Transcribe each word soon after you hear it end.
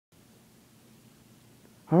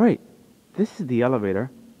Alright, this is the elevator.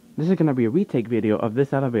 This is going to be a retake video of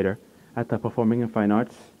this elevator at the Performing and Fine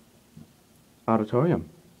Arts Auditorium.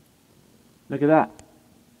 Look at that.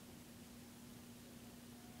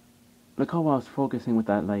 Look how well it's focusing with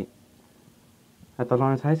that light. At the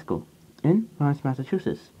Lawrence High School in Lawrence,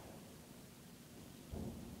 Massachusetts.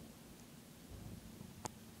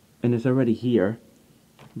 And it's already here.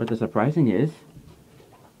 But the surprising is,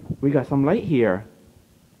 we got some light here.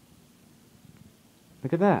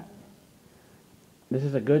 Look at that. This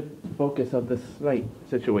is a good focus of this light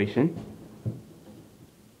situation.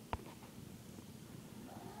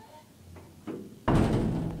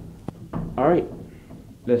 Alright,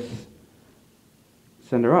 let's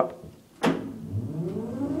send her up.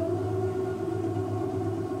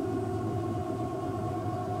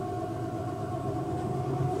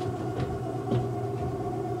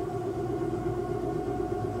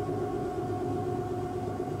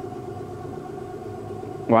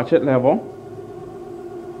 Watch it level.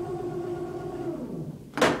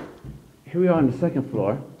 Here we are on the second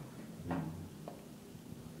floor.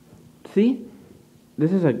 See?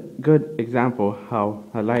 This is a good example how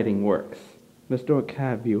the lighting works. Let's do a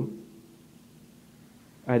cab view.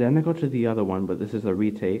 Identical to the other one, but this is a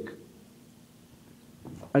retake.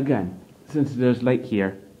 Again, since there's light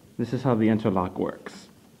here, this is how the interlock works.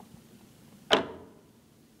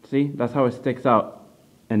 See? That's how it sticks out,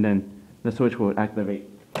 and then the switch will activate.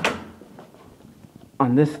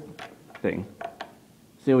 On this thing,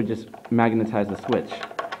 see, it would just magnetize the switch.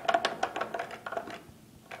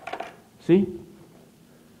 See?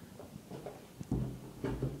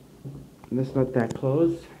 Let's let that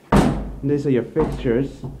close. And these are your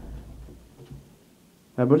fixtures.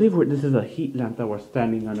 I believe this is a heat lamp that we're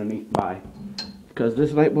standing underneath by, because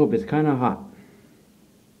this light bulb is kind of hot.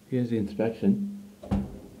 Here's the inspection.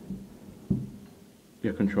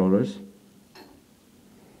 Your controllers.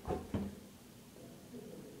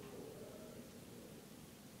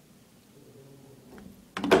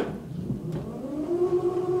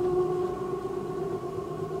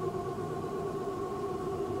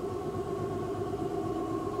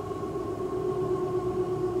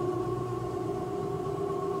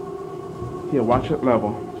 Here, watch it level.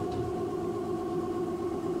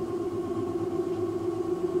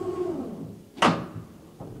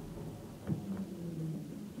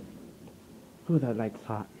 Ooh, that light's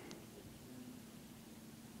hot.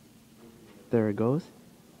 There it goes.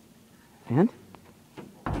 And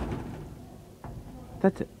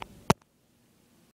that's it.